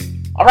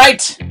All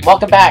right,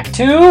 welcome back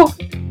to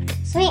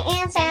Sweet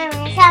and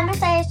Sammy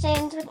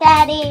Conversations with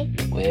Daddy.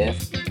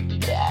 with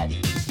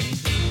Daddy.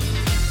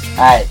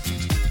 All right,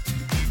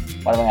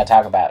 what are we gonna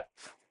talk about?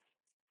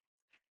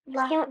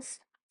 Lots.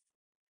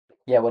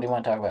 Yeah, what do you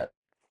want to talk about?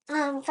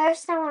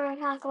 First I want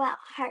to talk about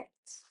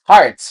hearts.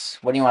 Hearts.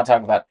 What do you want to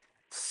talk about?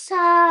 So,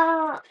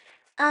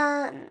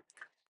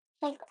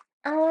 like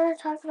I want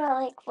to talk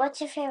about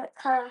what's your favorite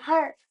color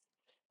heart?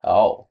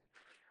 Oh,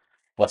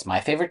 what's my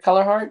favorite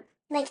color heart?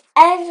 Like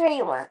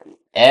everyone.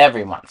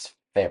 Everyone's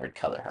favorite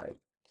color heart.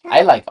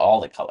 I like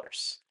all the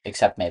colors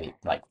except maybe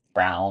like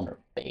brown or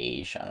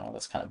beige. I don't know,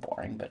 that's kind of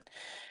boring, but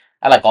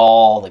I like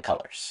all the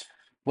colors.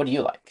 What do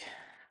you like?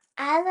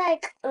 I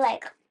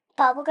like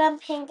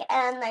bubblegum pink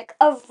and like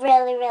a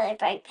really really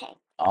bright pink.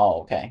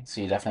 Oh, okay.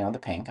 So you definitely want the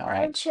pink. All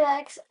right. And she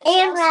likes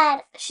and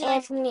red. She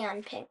likes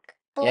neon pink.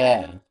 Blue,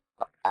 Yeah.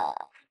 uh,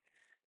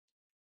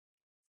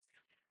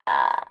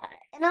 uh,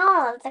 and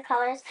all of the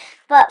colors.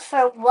 But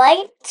for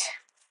white,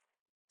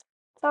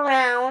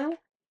 brown,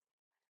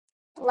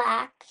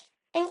 black,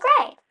 and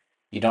gray.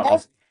 You don't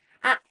like.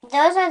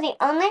 Those are the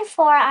only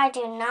four I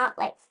do not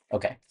like.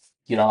 Okay.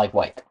 You don't like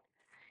white.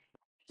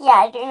 Yeah,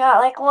 I do not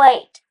like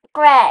white,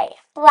 gray,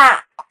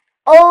 black,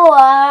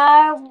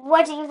 or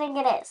what do you think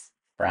it is?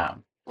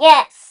 Brown.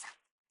 Yes.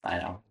 I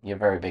know. You're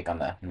very big on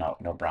the no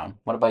brown.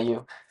 What about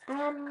you?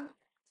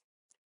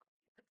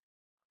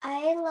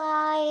 I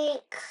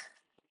like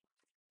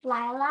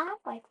lilac,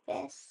 like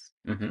this,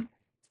 Mm-hmm.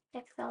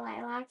 like the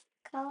lilac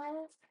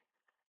color,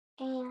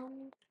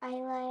 and I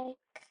like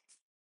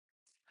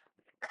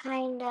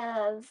kind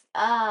of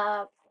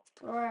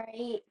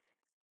bright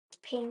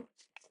pink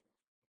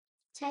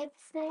type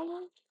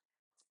thing.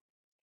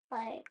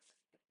 Like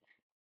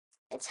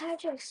it's hard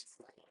to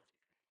explain.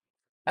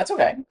 That's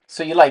okay.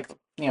 So you like,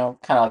 kind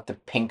of like the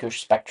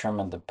pinkish spectrum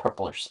and the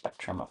purplish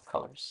spectrum of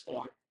colors.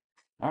 Yeah.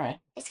 All right.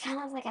 It's kind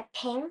of like a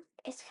pink.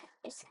 It's kind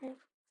of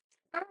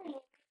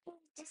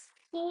just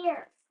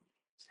here.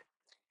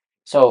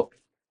 So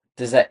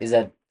is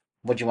that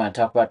what you want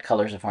to talk about?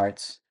 Colors of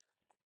hearts?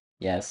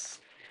 Yes.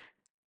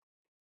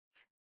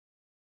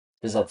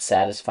 Does that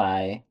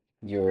satisfy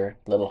your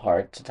little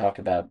heart to talk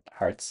about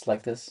hearts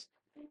like this?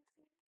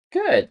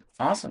 Good.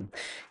 Awesome.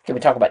 Can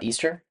we talk about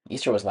Easter?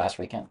 Easter was last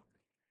weekend.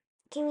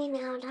 Can we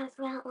now talk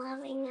about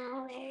loving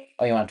others?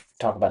 Oh, you want to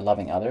talk about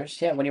loving others?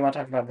 Yeah. What do you want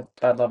to talk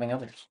about loving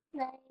others?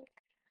 Like,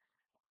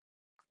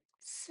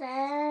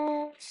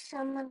 say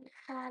someone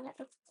had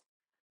a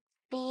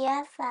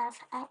BFF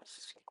at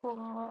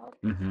school.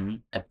 Mm-hmm.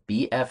 A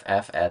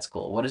BFF at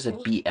school. What is a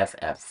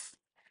BFF?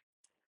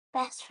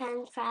 Best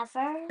friend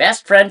forever.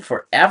 Best friend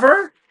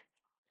forever?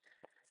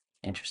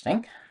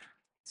 Interesting.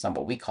 That's not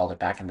what we called it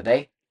back in the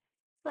day.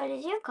 What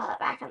did you call it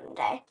back in the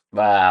day?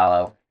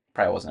 Well,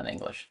 probably wasn't in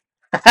English.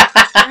 How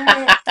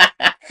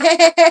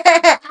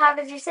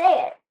did you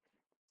say it?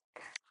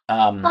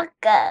 um,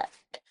 Fucker.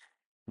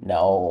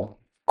 no.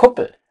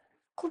 Kumpel.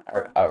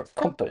 Or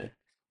kumpel.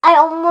 I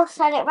almost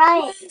said it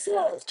right.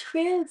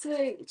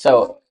 Translate.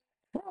 So,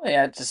 well,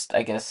 yeah, just,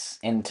 I guess,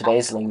 in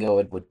today's lingo,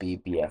 it would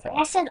be I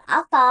BFF. said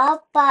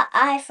appa, but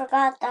I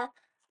forgot the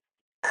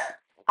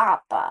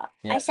appa.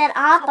 Yeah. I said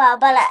appa,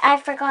 but I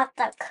forgot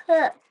the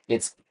k.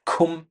 It's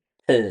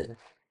kumpel.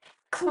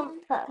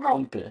 Kumpa.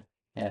 Kumpel.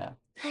 Yeah.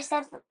 I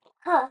said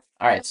huh.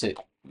 All right, so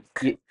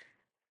you,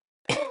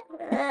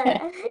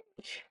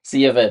 so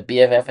you have a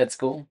BFF at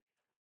school?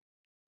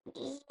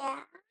 Yeah.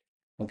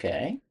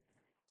 Okay.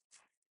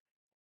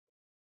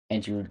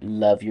 And you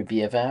love your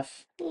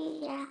BFF?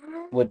 Yeah.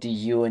 What do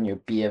you and your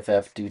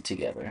BFF do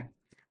together?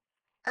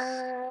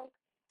 Um,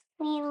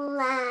 we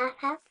laugh,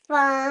 have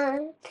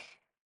fun.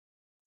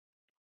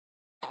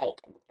 I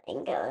can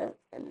think of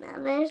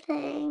another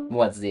thing.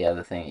 What's the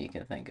other thing you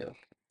can think of?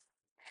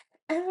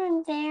 I'm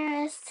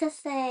embarrassed to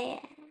say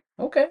it.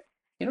 Okay.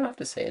 You don't have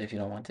to say it if you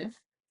don't want to.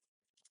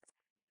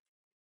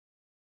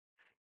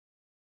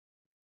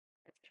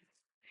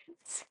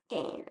 It's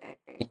scary.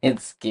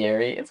 It's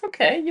scary. It's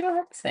okay. You don't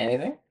have to say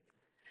anything.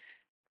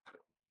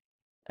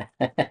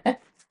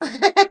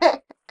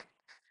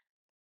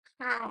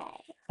 Hi.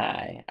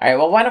 Hi. All right.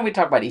 Well, why don't we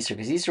talk about Easter?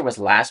 Because Easter was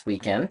last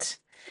weekend,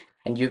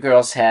 and you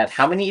girls had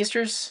how many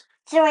Easters?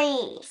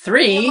 3.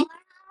 Three.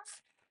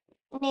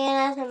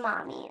 Nana's and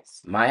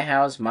mommy's. My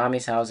house,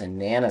 mommy's house, and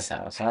Nana's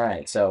house. All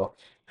right. So,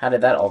 how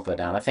did that all go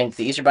down? I think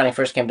the Easter Bunny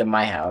first came to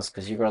my house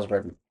because you girls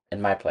were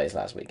in my place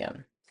last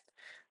weekend,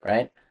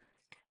 right?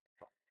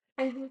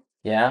 Mm-hmm.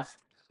 Yeah.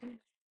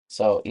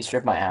 So Easter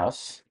at my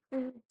house.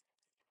 Mm-hmm.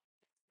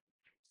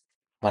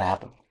 What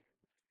happened?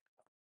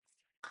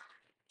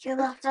 You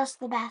left us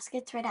the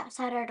baskets right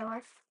outside our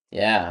door.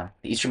 Yeah,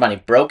 the Easter Bunny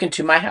broke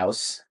into my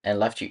house and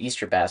left your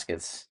Easter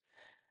baskets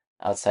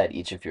outside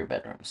each of your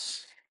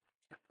bedrooms.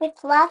 With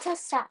lots of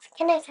stuff.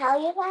 Can I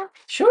tell you that?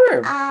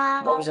 Sure.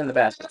 What was in the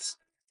baskets?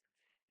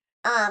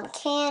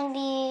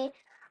 Candy,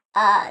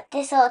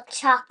 this little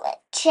chocolate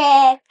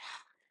chip,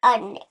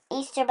 an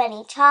Easter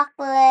bunny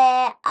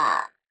chocolate,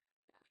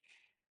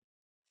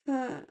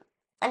 an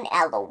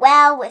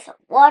LOL with a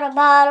water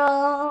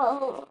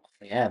bottle.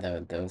 Yeah,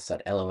 there was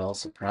that LOL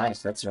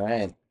surprise. That's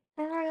right.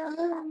 I forgot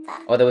about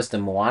that. Oh, there was the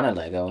Moana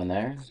Lego in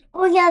there.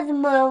 Oh yeah, the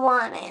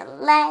Moana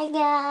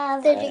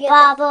Lego, Did you the get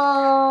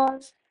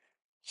bubbles.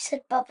 You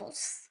said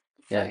bubbles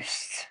Yeah.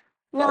 first.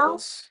 No,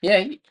 Bubbles.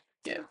 Yeah,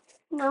 yeah.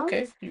 no.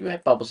 Okay, you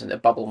had bubbles in there.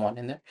 Bubble one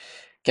in there.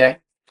 Okay.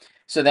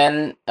 So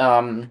then,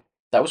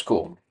 that was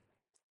cool.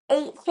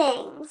 8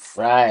 things.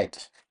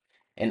 Right.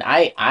 And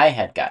I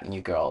had gotten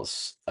you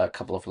girls a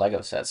couple of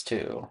Lego sets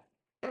too,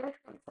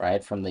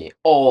 right? From the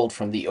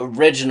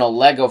original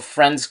Lego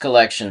Friends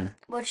collection.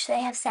 Which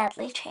they have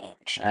sadly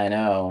changed. I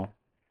know.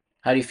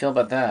 How do you feel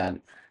about that?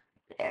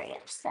 Very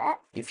upset.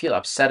 You feel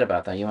upset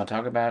about that? You want to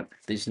talk about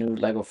these new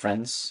Lego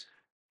Friends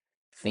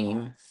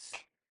theme?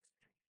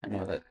 I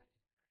know that.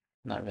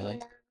 Not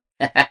really.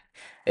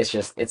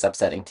 It's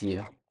upsetting to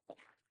you.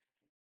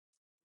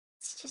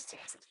 It's just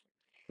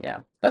Yeah,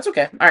 that's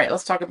okay. All right,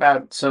 let's talk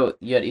about. So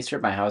you had Easter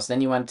at my house.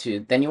 Then you went to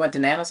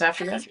Nana's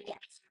after that.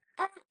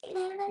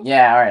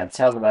 Yeah. All right.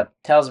 Tell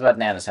us about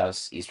Nana's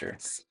house Easter.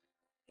 It's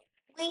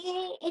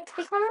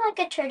become like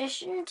a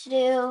tradition to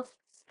do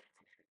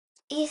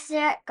Easter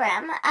at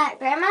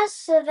grandma's,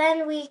 so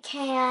then we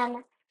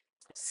can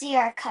see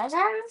our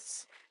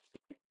cousins.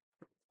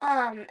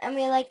 And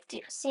we like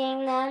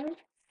seeing them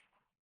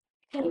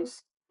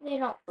because they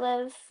don't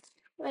live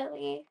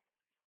really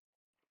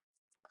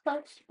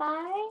close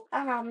by.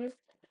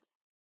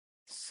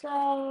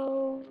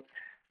 So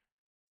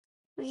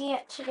we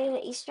get to do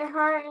the Easter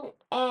hunt,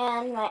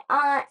 and my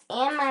aunt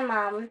and my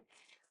mom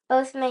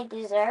both made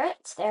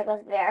desserts. They're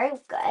both very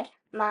good.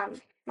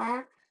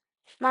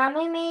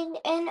 Mommy made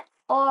an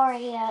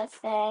Oreo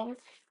thing,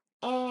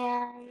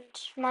 and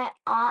my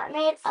aunt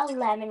made a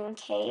lemon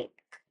cake.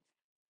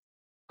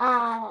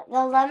 The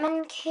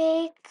lemon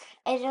cake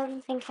I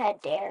don't think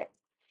had dairy.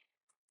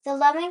 The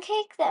lemon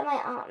cake that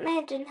my aunt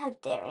made didn't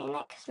have dairy in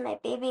it because my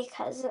baby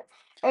cousin,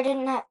 or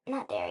didn't have,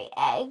 not dairy,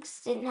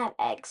 eggs, didn't have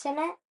eggs in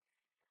it.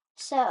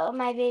 So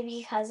my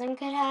baby cousin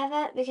could have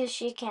it because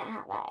she can't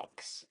have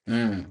eggs.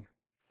 Mm.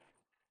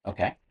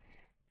 Okay.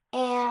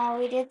 And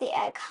we did the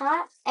egg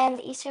hunt, and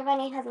the Easter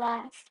Bunny had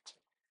left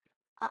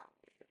uh,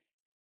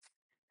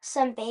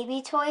 some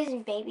baby toys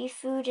and baby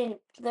food and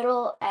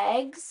little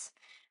eggs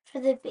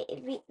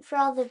for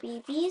all the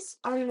babies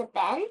on the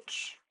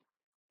bench.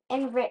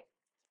 And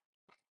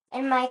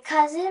and my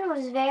cousin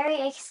was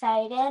very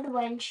excited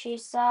when she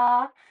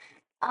saw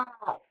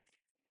uh,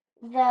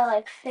 the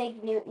like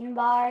Fig Newton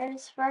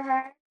bars for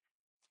her.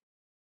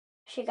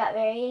 She got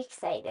very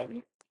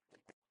excited.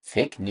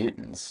 Fig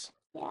Newtons.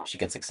 Yeah. She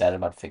gets excited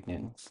about Fig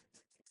Newtons.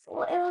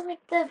 Well, it was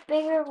like the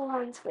bigger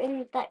ones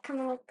that come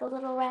in like the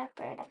little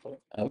wrapper and everything.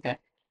 Okay.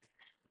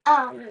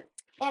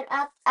 And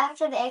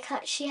after the egg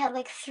hunt, she had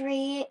like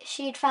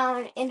she'd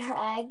found in her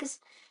eggs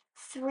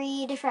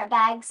 3 different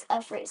bags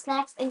of fruit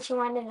snacks, and she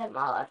wanted them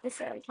all at the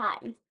same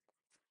time.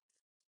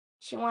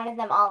 She wanted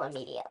them all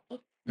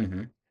immediately.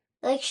 Mm-hmm.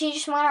 Like she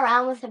just went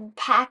around with a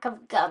pack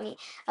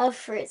of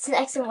fruit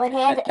snacks in one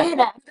hand and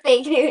a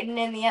Fig Newton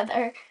in the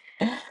other.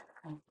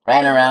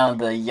 Ran around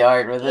the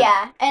yard with it.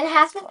 Yeah, and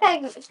half the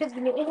Fig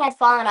Newton had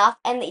fallen off,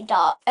 and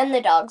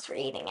the dogs were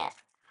eating it,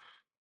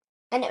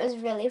 and it was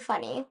really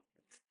funny.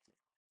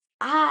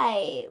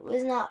 I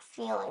was not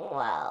feeling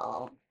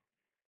well.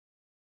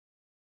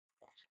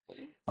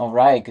 Oh,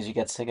 right, because you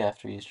got sick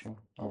after Easter.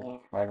 Yeah.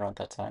 Right around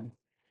that time.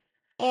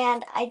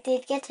 And I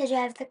did get to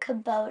drive the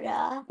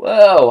Kubota.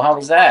 Whoa, how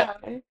was that?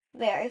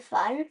 Very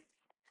fun.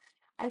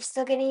 I'm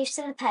still getting used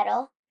to the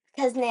pedal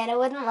because Nana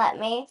wouldn't let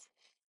me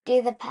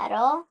do the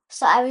pedal.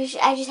 So I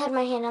just had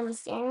my hand on the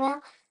steering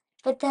wheel.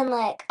 But then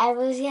like I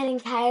was getting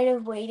tired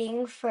of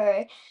waiting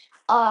for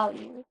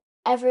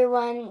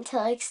everyone to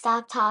like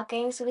stop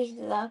talking so we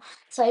could go.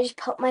 So I just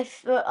put my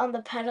foot on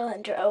the pedal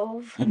and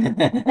drove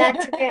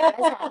back to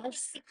Grandma's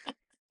house.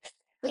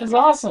 That's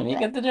awesome. You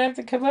get to drive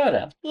the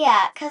Kubota.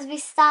 Yeah, because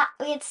we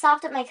had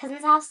stopped at my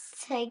cousin's house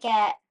to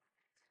get,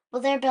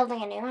 well, they're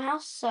building a new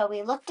house, so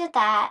we looked at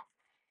that.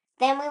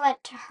 Then we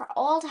went to her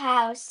old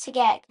house to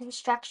get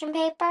construction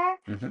paper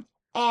Mhm.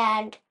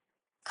 and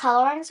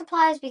coloring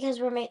supplies because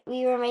we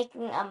were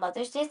making a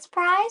Mother's Day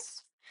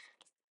surprise.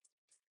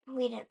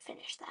 We didn't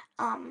finish that.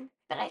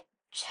 But I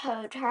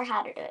showed her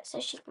how to do it, so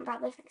she can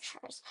probably finish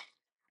hers.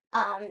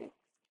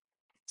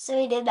 So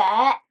we did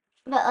that,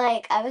 but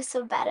like I was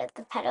so bad at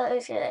the pedal, it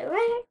was like,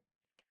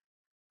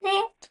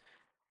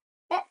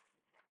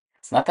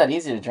 It's not that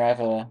easy to drive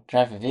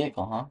a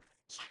vehicle, huh?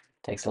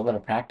 Takes a little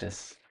bit of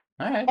practice.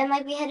 All right. and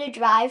like we had to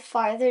drive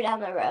farther down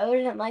the road,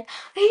 and I'm like,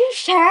 "Are you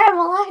sure I'm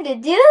allowed to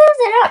do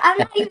this? I'm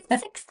not even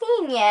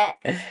 16 yet."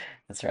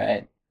 That's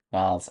right.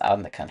 Well, it's out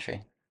in the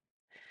country.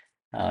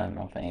 I don't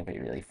know if anybody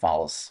really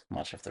follows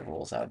much of the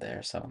rules out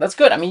there, so that's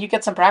good. I mean, you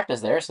get some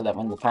practice there, so that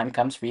when the time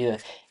comes for you to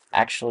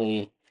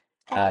actually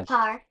At the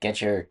car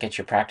get your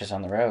practice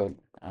on the road,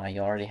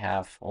 you already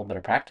have a little bit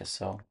of practice,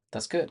 so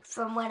that's good.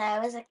 from when I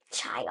was a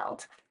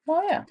child.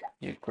 Well, yeah,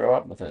 you grow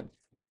up with it.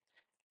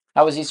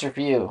 How was Easter for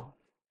you?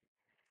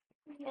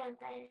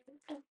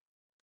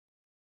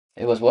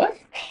 It was what?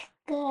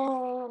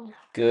 Good.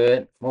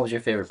 Good. What was your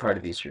favorite part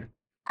of Easter?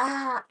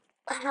 Uh,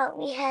 how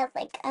we had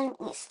like an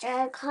Easter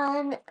egg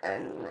hunt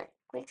and like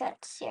we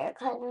got to see our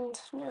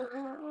cousin's new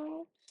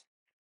house,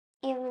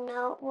 even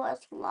though it was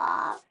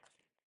locked.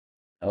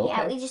 Yeah,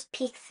 Okay. we just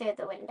peeked through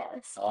the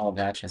windows. Oh,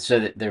 gotcha.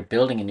 So they're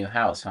building a new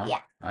house, huh?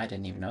 Yeah. I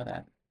didn't even know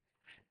that.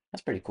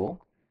 That's pretty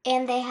cool.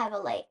 And they have a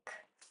lake.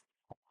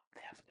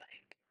 They have a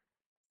lake.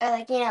 Or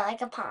like,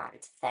 like a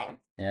pond thing.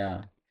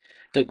 Yeah.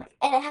 So-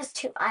 And it has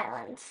 2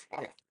 islands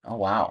in it. oh,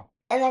 wow.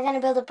 And they're gonna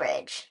build a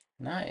bridge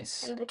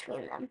Nice. in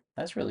between them.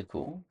 That's really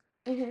cool.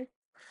 Mm-hmm.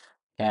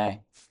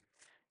 Okay.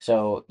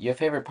 So your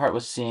favorite part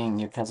was seeing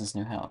your cousin's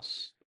new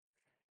house.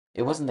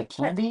 It wasn't the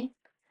candy?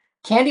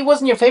 Candy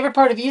wasn't your favorite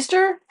part of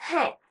Easter?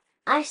 Hey,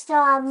 I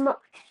still have more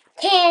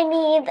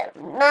candy, the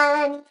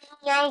money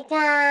I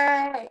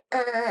got,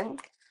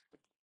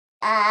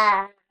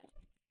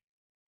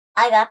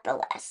 I got the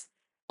last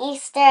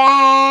Easter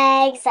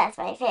eggs. That's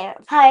my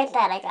favorite part.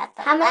 That I got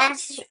the How many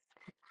last did you,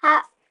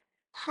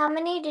 how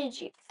many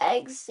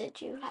eggs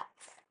did you have?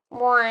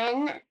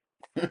 one.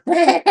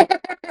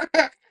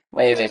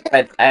 Wait,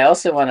 but I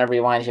also want to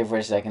rewind here for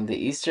a second. The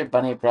Easter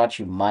Bunny brought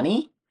you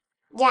money?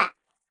 Yeah.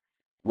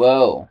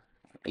 Whoa.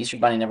 Easter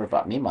Bunny never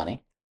brought me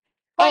money.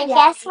 And yeah.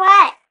 guess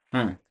what?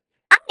 Hmm.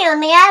 I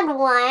only had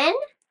 $1.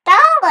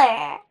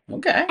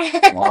 Okay.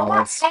 Well,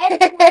 that's... I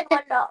had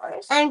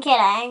 $21. I'm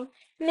kidding.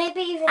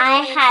 Maybe even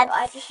I 22. had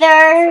I just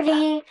forgot.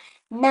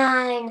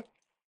 $39.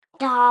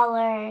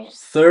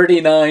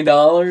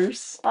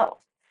 $39? Oh,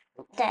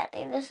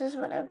 Daddy, this is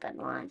what I've been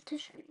wanting to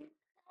show you.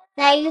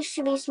 That used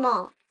to be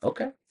small.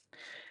 Okay.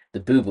 The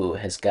boo-boo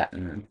has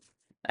gotten...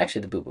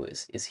 Actually, the boo-boo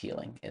is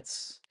healing.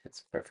 It's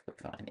perfectly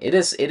fine. It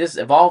is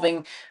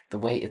evolving the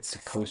way it's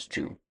supposed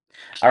to.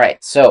 All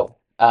right, so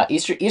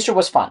Easter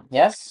was fun,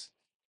 yes?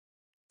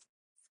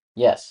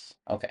 Yes.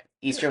 Okay.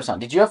 Easter was fun.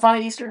 Did you have fun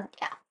at Easter?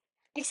 Yeah.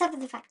 Except for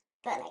the fact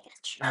that I got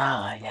strep.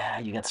 Ah, yeah,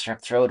 you got strep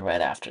throat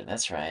right after.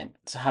 That's right.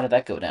 So how did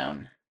that go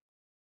down?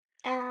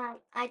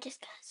 I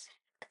just got sick.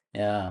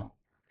 Yeah.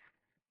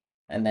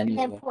 And then And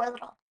then you...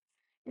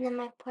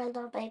 my poor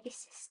little baby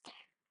sister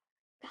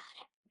got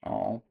it.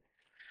 Oh.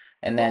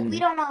 And Well, then... we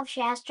don't know if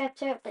she has strep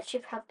throat, but she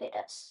probably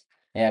does.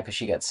 yeah, because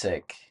she got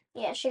sick.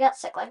 Yeah, she got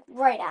sick like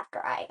right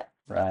after I started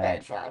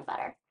Right. feeling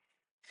better.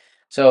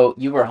 So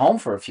you were home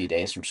for a few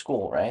days from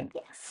school, right?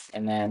 Yes.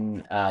 And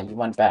then you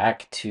went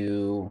back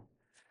to...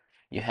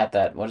 you had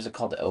that, what is it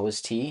called? The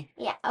OST?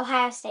 Yeah,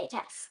 Ohio State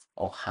test.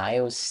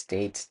 Ohio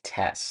State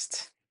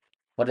test.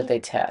 What did they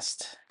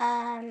test?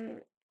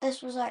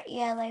 This was our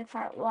ELA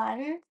part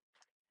 1,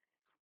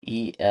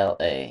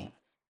 ELA.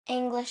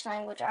 English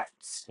Language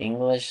Arts.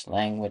 English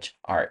Language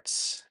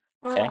Arts.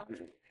 Okay.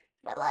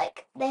 But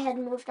like they had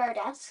moved our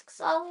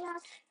desks all the way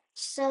out,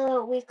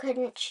 so we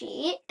couldn't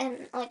cheat,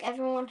 and like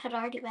everyone had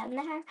already been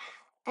there,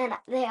 and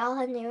they all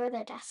had knew where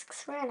their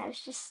desks were, and I was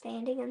just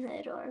standing in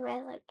the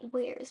doorway like,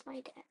 where's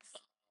my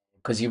desk?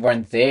 Because you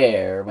weren't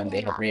there when they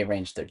had Yeah.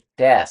 rearranged their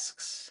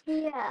desks.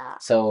 Yeah.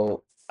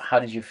 So how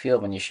did you feel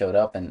when you showed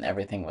up and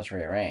everything was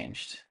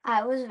rearranged?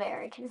 I was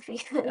very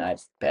confused. I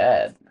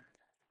bet.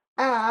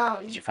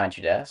 Did you find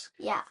your desk?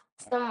 Yeah.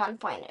 Someone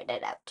pointed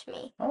it out to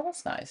me Oh,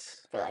 that's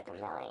nice. for like a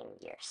million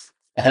years.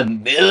 A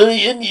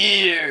million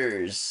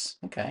years.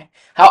 Okay.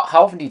 How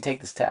often do you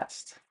take this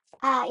test?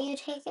 You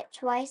take it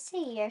twice a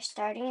year,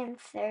 starting in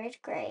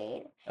 3rd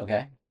grade,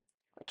 Okay.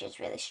 which is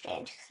really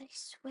strange because I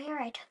swear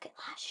I took it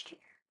last year.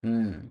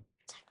 Hmm.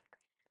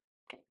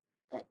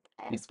 But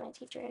I asked my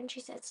teacher, and she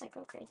said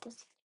 2nd grade this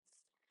year.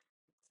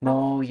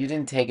 No, you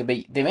didn't take it, but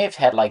they may have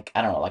had like,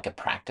 I don't know, like a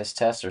practice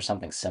test or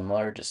something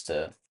similar just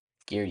to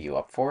gear you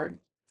up for it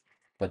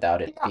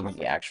without it No, being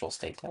the actual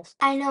state test.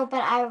 I know,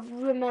 but I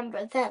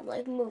remember them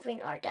like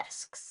moving our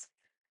desks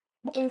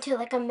into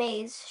like a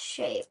maze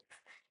shape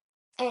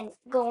and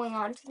going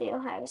on to the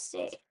Ohio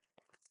State.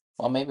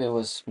 Well, maybe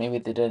they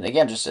did it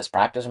again just as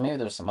practice, or maybe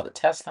there was some other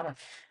test. I don't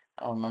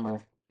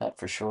remember that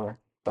for sure.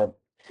 But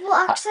Well,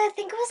 actually, I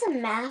think it was a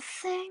math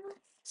thing.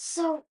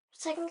 So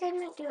 2nd grade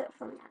might do it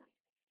for math.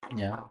 I don't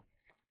yeah,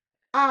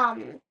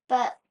 know.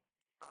 But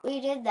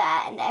we did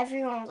that, and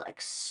everyone was like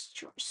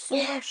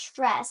super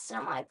stressed, and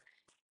I'm like,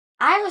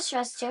 I was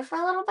stressed too for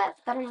a little bit,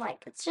 but I'm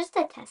like, it's just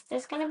a test.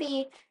 There's gonna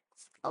be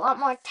a lot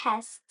more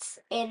tests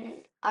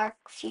in our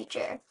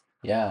future.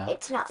 yeah.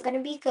 It's not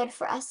gonna be good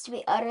for us to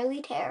be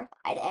utterly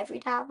terrified every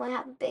time we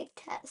have a big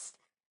test.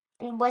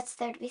 And what's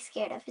there to be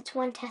scared of? It's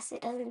one test.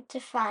 It doesn't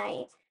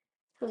define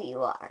who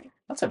you are.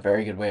 That's a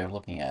very good way of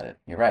looking at it.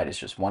 You're right. It's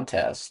just one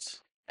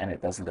test, and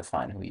it doesn't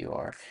define who you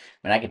are.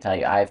 I mean, I can tell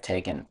you, I've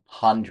taken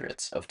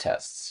hundreds of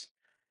tests,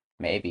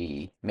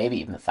 maybe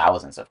even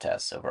thousands of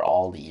tests over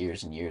all the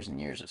years and years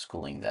and years of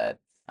schooling that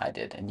I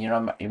did. And you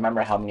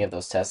remember how many of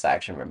those tests I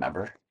actually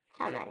remember?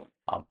 How many?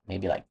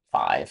 Maybe like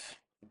 5.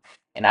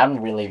 And I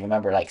don't really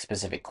remember like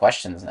specific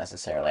questions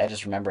necessarily. I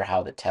just remember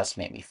how the test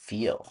made me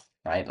feel,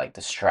 right? Like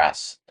the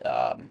stress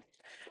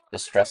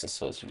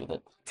associated with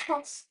it.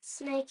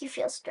 Tests make you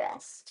feel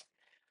stressed.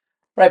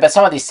 Right, but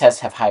some of these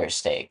tests have higher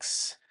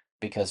stakes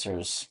because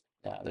there's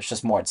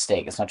just more at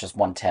stake. It's not just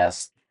one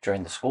test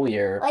during the school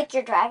year. Like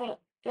you're driving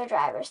your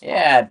driver's test.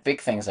 Yeah,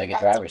 big things like a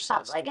That's driver's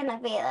test. probably gonna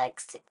be like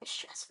super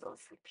stressful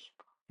for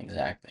people.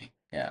 Exactly.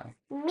 Yeah.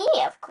 Me,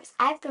 of course,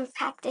 I've been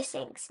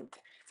practicing since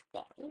I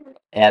was very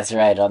little. That's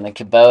right, on the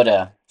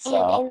Kubota. And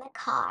So in the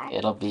car.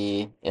 it'll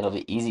be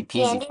easy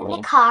peasy And for in the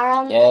you. car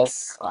on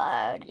Yes. the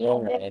road. You're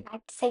I've been right.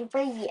 practicing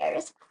for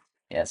years.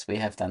 Yes, we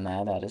have done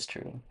that. That is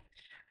true.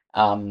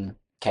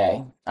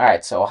 Okay. All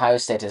right, so Ohio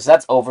State is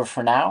that's over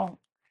for now,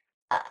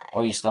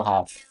 or you still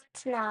have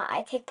It's not.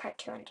 I take part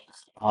 2 on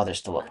Tuesday. oh, there's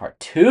still a part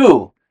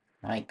two.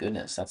 My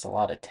goodness, that's a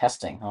lot of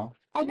testing, huh?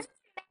 And then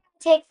I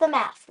take the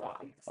math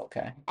one.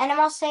 Okay. And I'm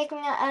also taking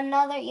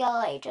another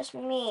ELA, just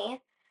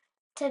me,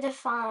 to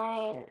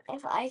define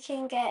if I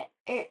can get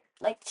it,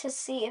 like to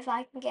see if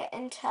I can get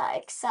into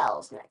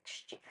Excels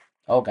next year,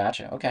 Oh,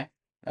 gotcha. Okay.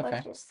 Okay.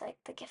 which is like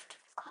the gift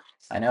of class.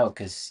 I know,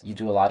 because you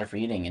do a lot of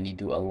reading and you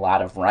do a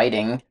lot of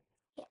writing.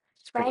 Yeah.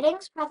 It's pretty.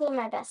 Writing's probably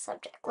my best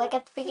subject. Like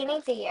at the beginning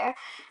of the year,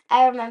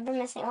 I remember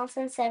Miss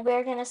Hamilton said we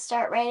were gonna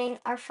start writing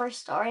our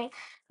first story,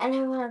 and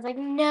everyone was like,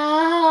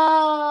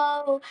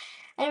 "No!"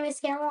 And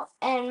Miss Hamilton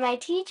and my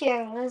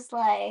teacher was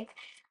like,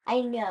 "I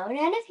know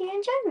none of you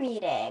enjoy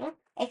reading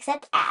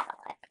except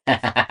Adeline."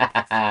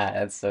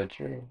 That's so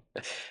true.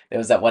 There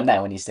was that one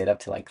night when you stayed up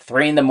till like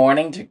 3 in the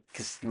morning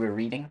because you were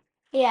reading.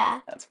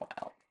 Yeah. That's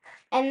wild.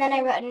 And then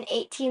I wrote an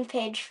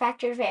 18-page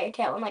Factor Fairy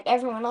Tale, and like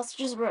everyone else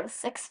just wrote a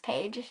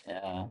 6-page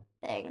Yeah.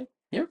 thing.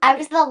 You're I pretty.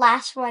 was the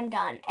last one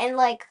done, and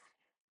like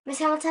Miss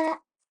Hamilton,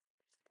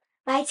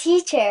 my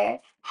teacher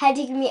had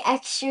to give me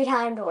extra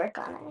time to work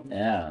on it.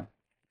 Yeah.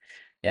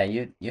 Yeah,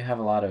 you have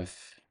a lot of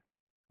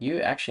you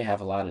actually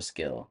have a lot of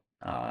skill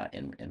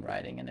in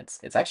writing, and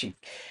it's actually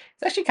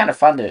kind of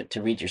fun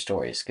to read your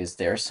stories because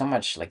there's so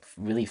much like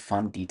really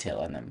fun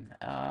detail in them.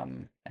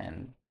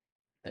 And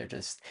they're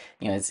just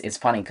it's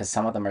funny because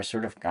some of them are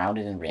sort of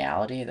grounded in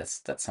reality.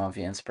 That's some of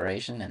your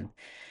inspiration, and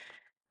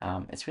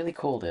it's really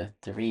cool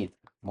to read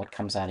what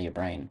comes out of your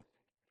brain.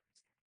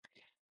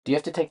 Do you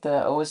have to take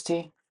the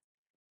OST?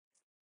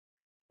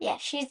 Yeah,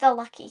 she's the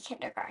lucky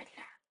kindergartner.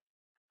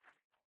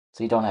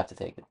 So you don't have to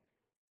take it.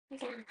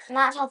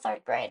 Not till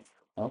 3rd grade.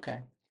 Okay.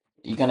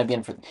 You're gonna be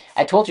in for.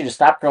 I told you to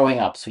stop growing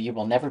up, so you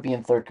will never be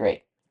in 3rd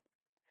grade.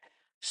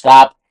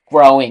 Stop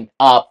growing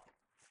up.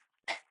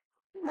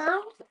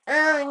 Mom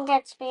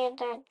gets me in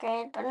 3rd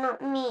grade, but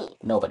not me.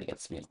 Nobody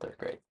gets to be in 3rd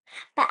grade.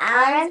 But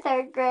I'm Alan's in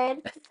 3rd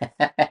grade.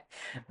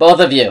 Both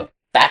of you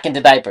back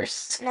into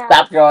diapers. No.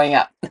 Stop growing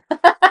up.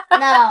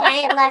 No.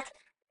 giant left.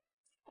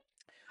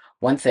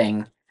 One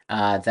thing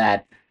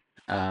that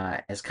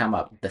has come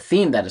up, the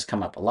theme that has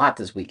come up a lot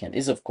this weekend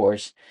is, of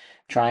course,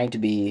 trying to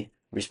be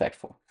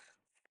respectful.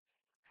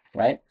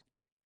 Right?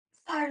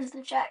 Part of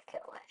the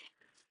jacket way.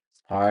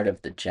 Part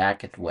of the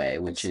jacket way,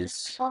 which is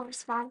So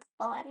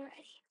responsible and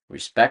ready.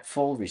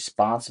 respectful,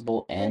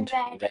 responsible, and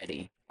Ready.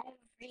 ready.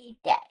 Every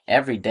day.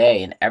 Every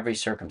day in every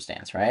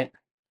circumstance, right?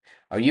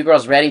 Are you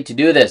girls ready to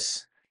do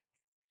this?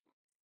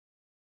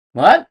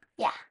 What?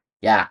 Yeah.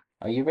 Yeah.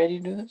 Are you ready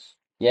to do this?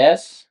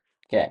 Yes?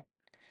 Okay.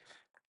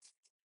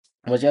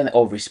 What's the other?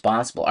 Oh,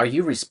 responsible. Are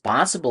you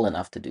responsible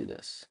enough to do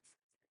this?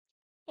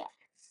 Yes.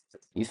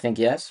 You think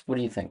yes? What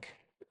do you think?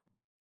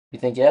 You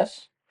think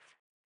yes?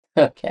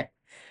 Okay.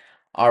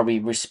 Are we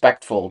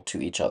respectful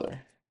to each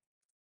other?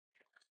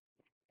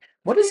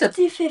 What is it?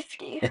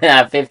 50-50.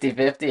 Yeah,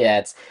 50-50.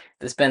 Yeah,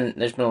 there's been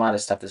a lot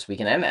of stuff this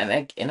weekend,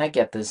 and I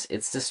get this.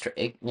 It's just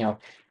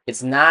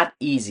it's not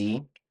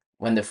easy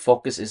when the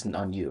focus isn't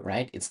on you,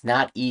 right? It's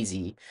not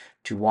easy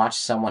to watch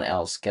someone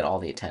else get all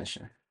the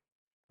attention,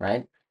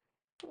 right?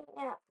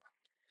 Yeah.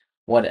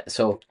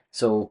 So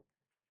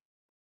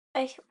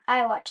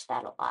I watch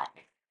that a lot.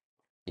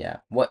 yeah.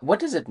 What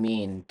does it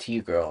mean to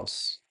you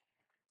girls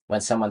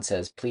when someone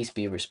says, "Please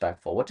be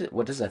respectful"?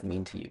 What does that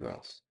mean to you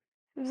girls?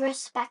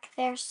 Respect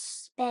their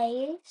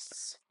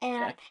space,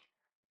 and Okay.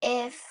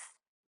 if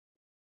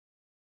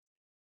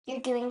you're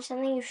doing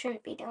something you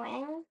shouldn't be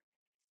doing,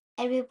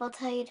 and people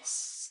tell you to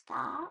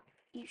stop,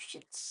 you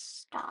should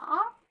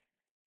stop.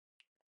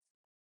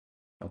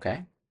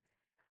 Okay.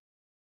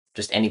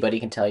 Just anybody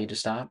can tell you to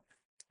stop.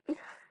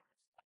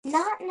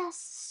 Not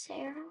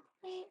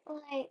necessarily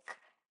like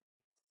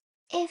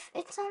if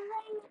it's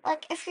something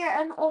like if you're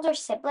an older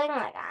sibling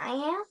like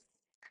I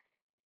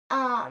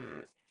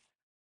am,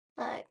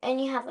 like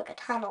and you have like a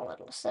ton of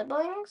little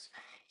siblings,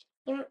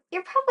 you're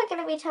probably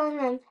gonna be telling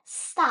them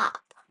stop.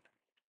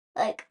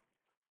 Like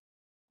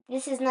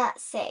this is not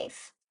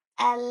safe.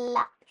 A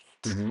lot.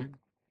 Mm-hmm.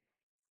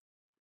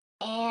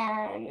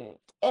 And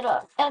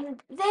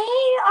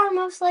they are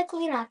most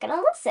likely not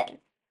gonna listen,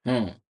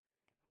 Hmm.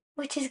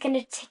 which is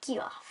gonna tick you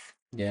off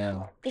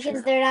Yeah. because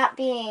Sure. they're not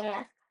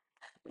being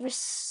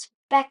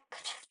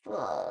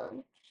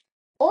respectful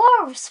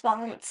or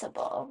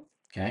responsible.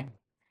 Okay.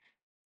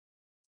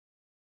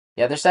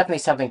 Yeah, there's definitely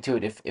something to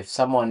it. If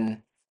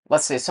someone,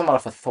 let's say someone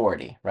of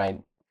authority,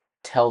 right,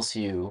 tells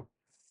you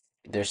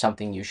there's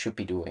something you should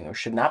be doing or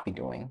should not be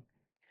doing,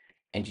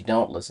 and you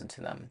don't listen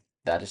to them,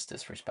 that is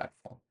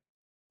disrespectful.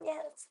 Yeah,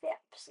 that's the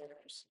opposite.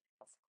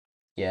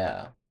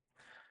 Yeah.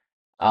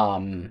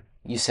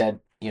 You said,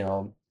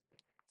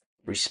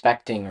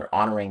 respecting or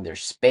honoring their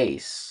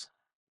space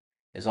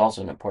is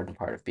also an important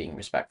part of being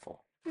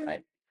respectful,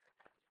 right?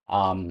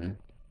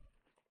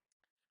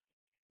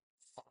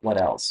 What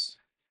else?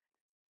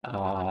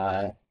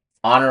 Uh,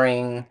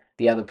 Honoring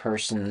the other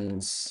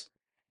person's,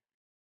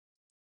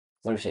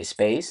 what do we say,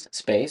 space,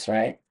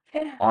 right?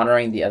 Yeah.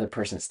 Honoring the other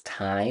person's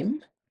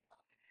time,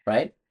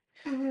 right?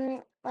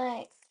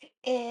 Like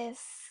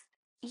if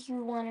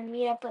you want to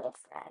meet up with a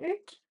friend,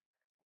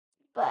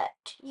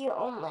 but you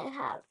only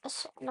have a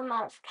certain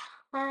amount of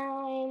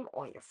time,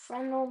 or your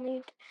friend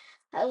only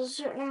has a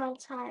certain amount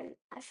of time.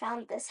 I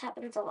found this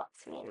happens a lot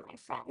with me and my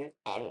friend,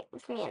 and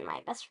with me and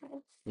my best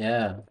friend.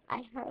 Yeah,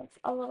 I have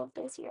a little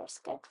busier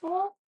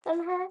schedule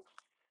than her,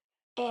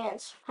 and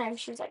sometimes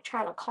she's like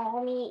trying to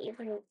call me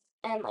even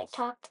and like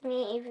talk to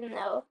me even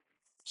though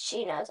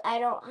she knows I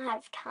don't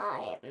have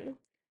time.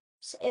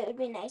 So it would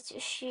be nice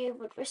if she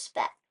would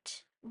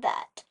respect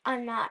that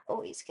I'm not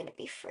always gonna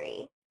be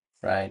free,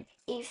 right.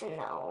 even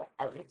though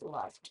I would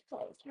love to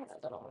play with her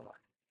a little more.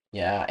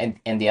 Yeah, and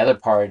the other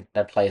part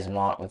that plays a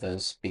lot with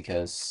us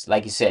because,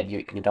 like you said,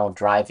 you don't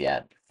drive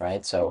yet,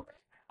 right? So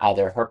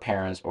either her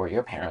parents or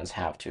your parents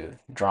have to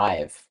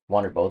drive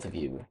one or both of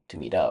you to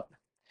meet up.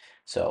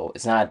 So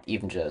it's not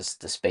even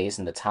just the space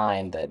and the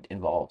time that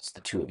involves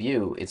the two of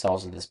you, it's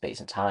also the space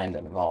and time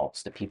that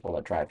involves the people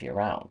that drive you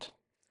around,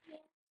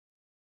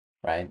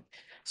 right?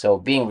 So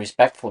being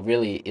respectful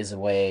really is a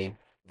way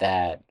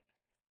that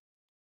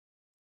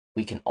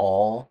we can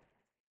all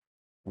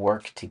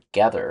work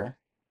together,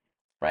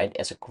 right,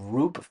 as a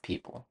group of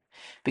people.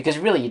 Because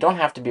really, you don't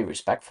have to be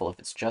respectful if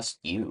it's just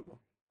you,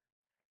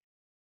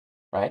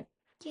 right?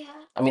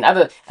 Yeah.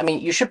 I mean,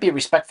 you should be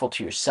respectful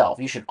to yourself.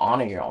 You should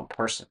honor your own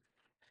person.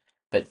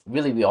 But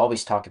really, we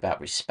always talk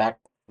about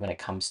respect when it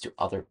comes to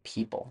other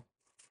people.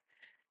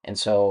 And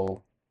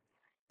so,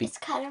 It's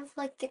kind of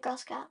like the Girl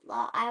Scout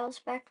law. I will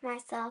respect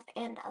myself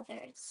and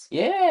others.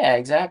 yeah,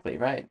 exactly,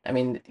 right. I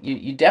mean,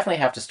 you definitely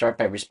have to start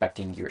by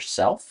respecting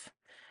yourself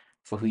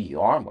for who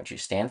you are and what you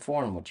stand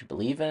for and what you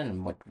believe in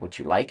and what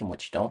you like and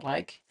what you don't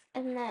like.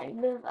 And then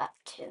move up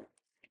to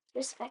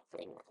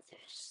respecting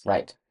others.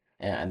 Right.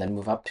 And then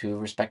move up to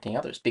respecting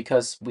others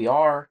because we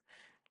are,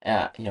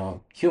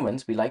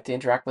 humans, we like to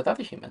interact with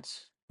other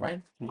humans,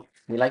 right?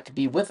 We like to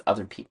be with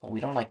other people. We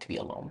don't like to be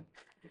alone.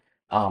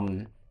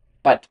 Um,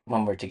 but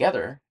when we're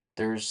together,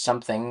 there's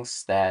some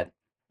things that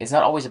it's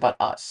not always about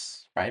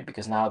us, right?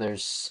 Because now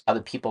there's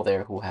other people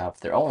there who have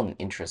their own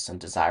interests and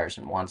desires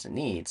and wants and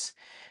needs.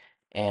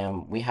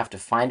 And we have to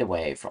find a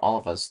way for all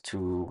of us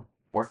to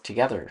work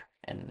together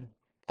and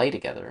play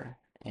together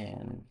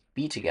and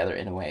be together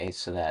in a way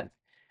so that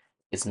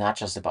it's not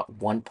just about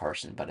one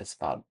person, but it's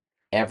about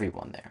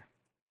everyone there.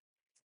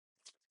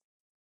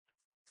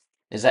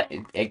 Is that?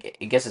 I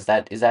guess is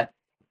that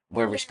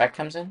where Yeah. respect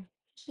comes in?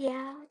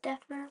 Yeah,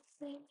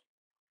 definitely.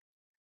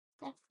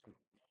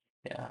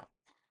 Yeah.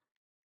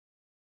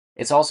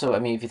 It's also, I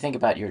mean, if you think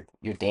about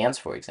your dance,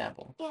 for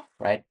example, Yeah.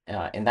 right?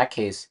 In that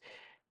case,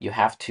 you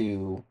have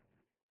to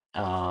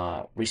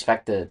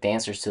respect the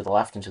dancers to the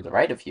left and to the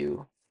right of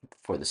you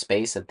for the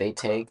space that they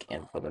take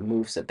and for the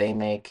moves that they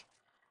make.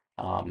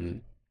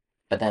 Um,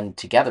 but then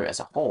together as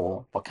a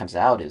whole, what comes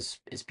out is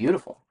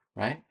beautiful,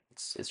 right?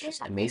 It's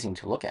just Yeah. amazing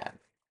to look at.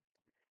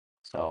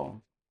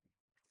 So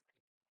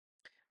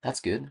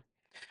that's good.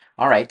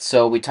 All right,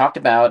 so we talked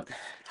about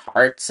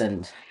hearts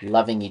and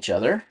loving each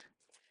other.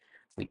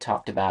 We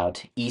talked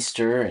about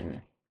Easter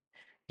and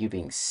you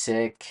being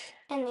sick,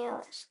 And the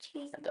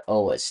OST. the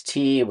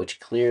OST, which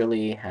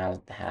clearly has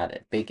had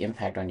a big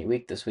impact on your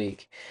week this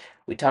week.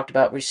 We talked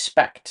about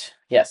respect.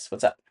 Yes,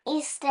 what's up?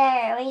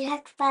 Easter. We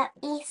talked about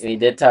Easter We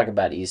did talk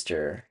about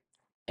Easter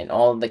and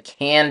all the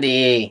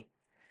candy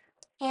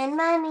and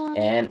money.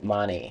 and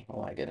money.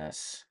 Oh my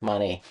goodness,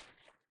 money.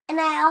 And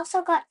I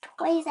also got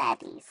toys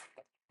at Easter.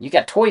 You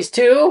got toys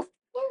too?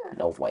 Yeah.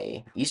 No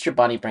way. Easter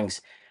Bunny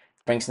brings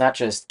not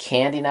just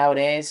candy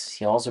nowadays,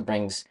 he also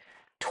brings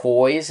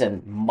toys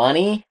and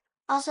money.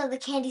 Also, the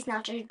candy's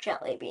not just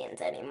jelly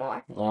beans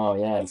anymore. Oh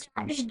yeah, It's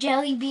not just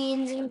jelly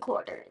beans and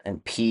quarters.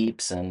 and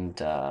Peeps and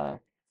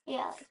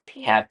Yeah, like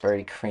peanuts.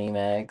 Cadbury cream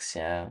eggs.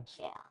 Yeah,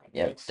 Yeah, like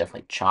yeah, this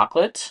definitely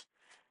chocolate.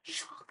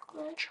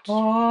 chocolate.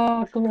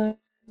 Chocolate.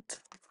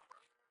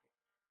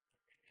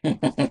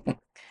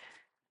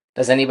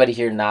 Does anybody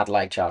here not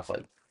like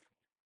chocolate?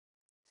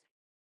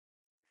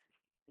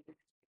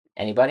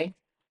 Anybody?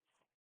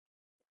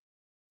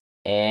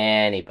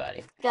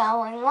 Anybody?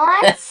 Going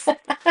once,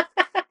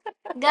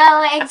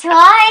 going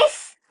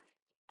twice.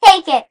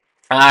 Take it.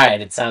 All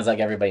right, it sounds like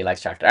everybody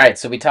likes chocolate. All right,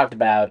 so we talked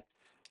about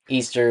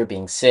Easter,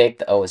 being sick,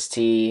 the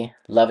OST,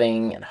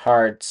 loving and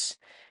hearts,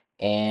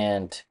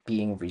 and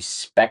being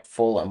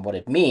respectful and what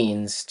it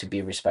means to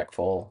be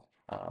respectful,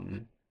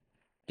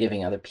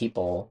 giving other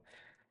people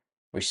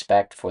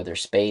respect for their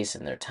space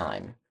and their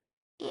time.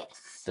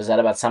 Yes. Does that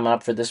about sum it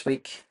up for this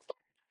week?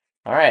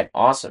 All right,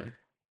 awesome.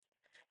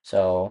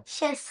 So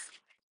Cheers.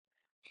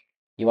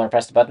 you want to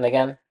press the button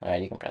again? All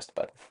right, you can press the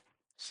button.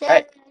 Cheers. All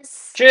right.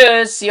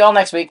 Cheers. See you all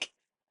next week.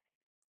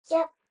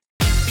 Yep.